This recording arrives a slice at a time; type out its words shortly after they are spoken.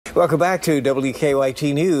Welcome back to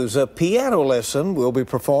WKYT News. A piano lesson will be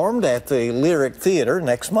performed at the Lyric Theater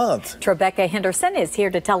next month. Trebecca Henderson is here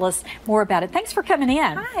to tell us more about it. Thanks for coming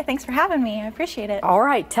in. Hi, thanks for having me. I appreciate it. All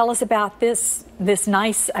right, tell us about this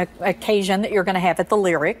nice occasion that you're going to have at the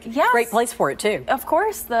Lyric. Yes. Great place for it, too. Of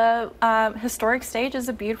course, the historic stage is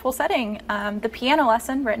a beautiful setting. The piano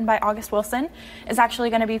lesson, written by August Wilson, is actually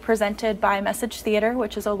going to be presented by Message Theater,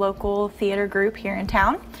 which is a local theater group here in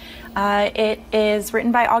town. It is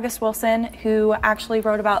written by August Wilson, who actually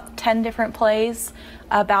wrote about 10 different plays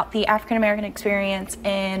about the African American experience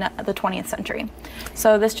in the 20th century.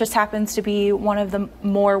 So this just happens to be one of the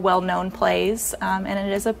more well-known plays, and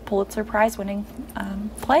it is a Pulitzer Prize winning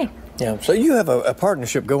play. Yeah, so you have a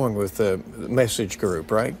partnership going with the Message Group,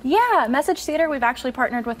 right? Yeah, Message Theater, we've actually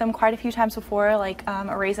partnered with them quite a few times before, like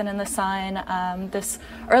A Raisin in the Sun.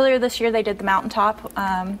 Earlier this year they did The Mountaintop.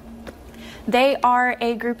 They are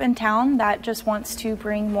a group in town that just wants to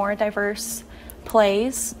bring more diverse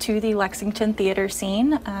plays to the Lexington theater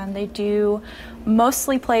scene. They do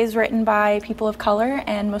mostly plays written by people of color,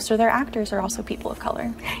 and most of their actors are also people of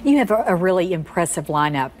color. You have a really impressive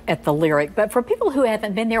lineup at the Lyric, but for people who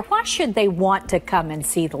haven't been there, why should they want to come and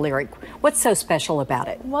see the Lyric? What's so special about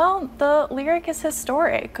it? Well, the Lyric is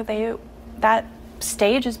historic. That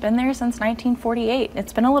stage has been there since 1948.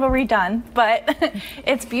 It's been a little redone, but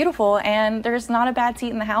it's beautiful, and there's not a bad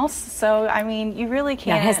seat in the house. So, I mean, you really can't.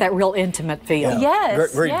 Yeah, it has that real intimate feel. Yeah.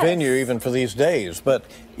 Yes. Great venue even for these days. But,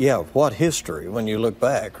 yeah, what history when you look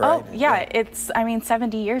back, right? Oh, yeah. It's,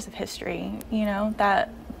 70 years of history,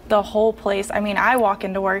 that the whole place. I walk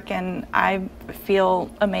into work and I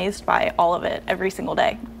feel amazed by all of it every single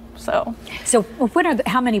day. So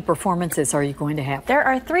how many performances are you going to have? There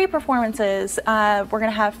are 3 performances. We're going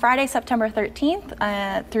to have Friday, September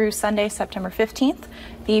 13th through Sunday, September 15th.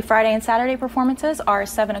 The Friday and Saturday performances are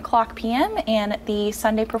 7 o'clock p.m. and the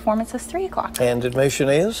Sunday performance is 3 o'clock. And admission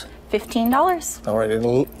is? $15. All right, and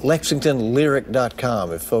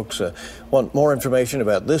LexingtonLyric.com if folks want more information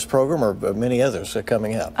about this program or many others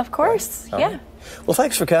coming up. Of course, right. yeah. Right. Well,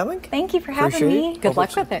 thanks for coming. Thank you for having me. Good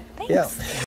luck with it. Thanks. Yeah.